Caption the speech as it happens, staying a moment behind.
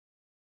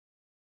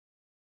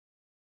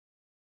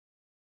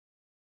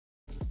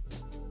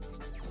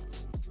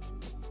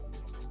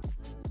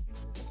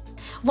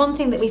One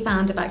thing that we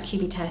found about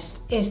QbTest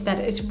is that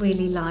it's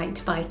really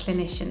liked by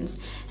clinicians.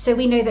 So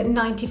we know that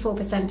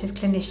 94% of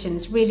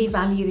clinicians really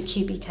value the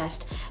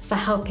QbTest for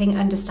helping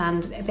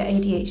understand the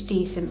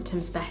ADHD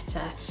symptoms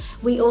better.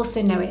 We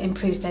also know it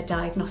improves their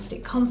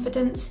diagnostic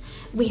confidence.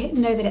 We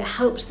know that it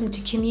helps them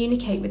to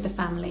communicate with the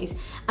families,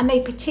 and they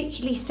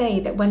particularly say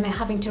that when they're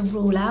having to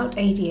rule out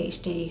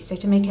ADHD, so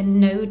to make a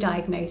no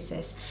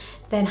diagnosis,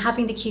 then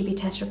having the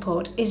QbTest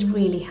report is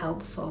really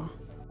helpful.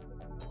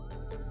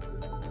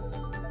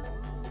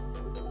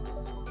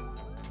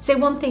 So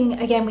one thing,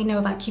 again, we know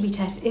about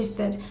QbTest is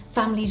that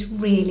families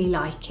really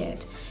like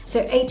it.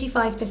 So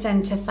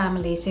 85% of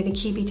families say the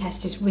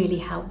QbTest is really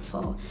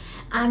helpful.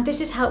 And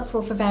this is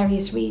helpful for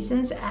various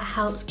reasons. It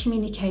helps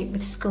communicate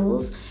with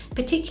schools,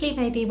 particularly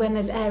maybe when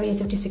there's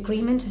areas of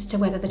disagreement as to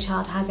whether the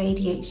child has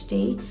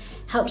ADHD,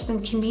 helps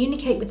them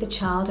communicate with the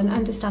child and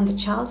understand the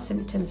child's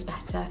symptoms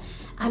better,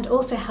 and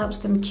also helps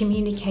them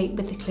communicate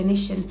with the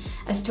clinician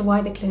as to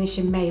why the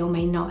clinician may or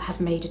may not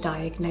have made a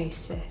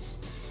diagnosis.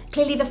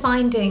 Clearly the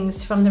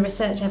findings from the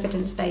research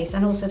evidence base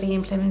and also the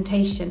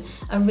implementation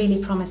are really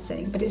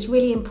promising, but it's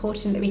really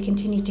important that we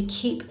continue to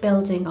keep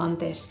building on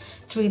this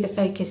through the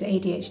Focus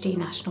ADHD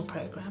National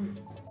Programme.